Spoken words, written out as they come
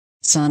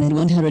Sonnet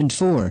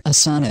 104, a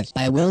sonnet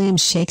by William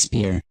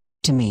Shakespeare.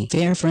 To me,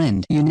 fair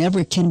friend, you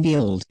never can be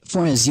old,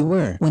 for as you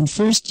were when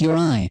first your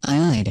eye I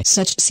eyed,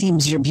 such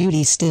seems your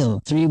beauty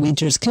still. 3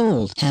 winters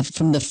cold have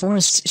from the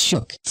forests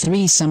shook,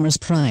 3 summers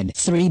pride,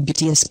 3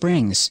 beauteous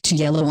springs to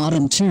yellow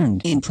autumn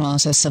turned. In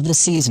process of the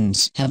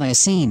seasons have I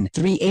seen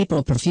 3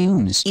 April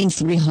perfumes in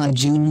 3 hot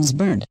Junes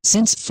burnt,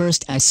 since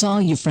first I saw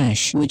you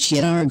fresh, which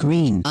yet are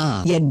green.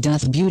 Ah, yet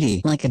doth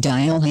beauty like a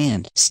dial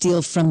hand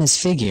steal from his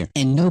figure,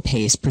 and no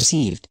pace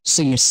perceived,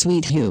 so your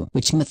sweet hue,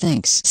 which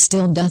methinks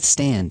still doth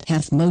stand,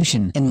 hath motion,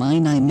 and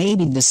mine eye may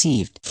be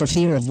deceived, for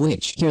fear of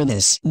which, hear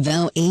this,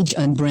 thou age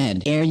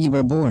unbred, ere you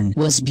were born,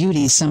 was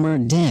beauty summer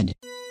dead.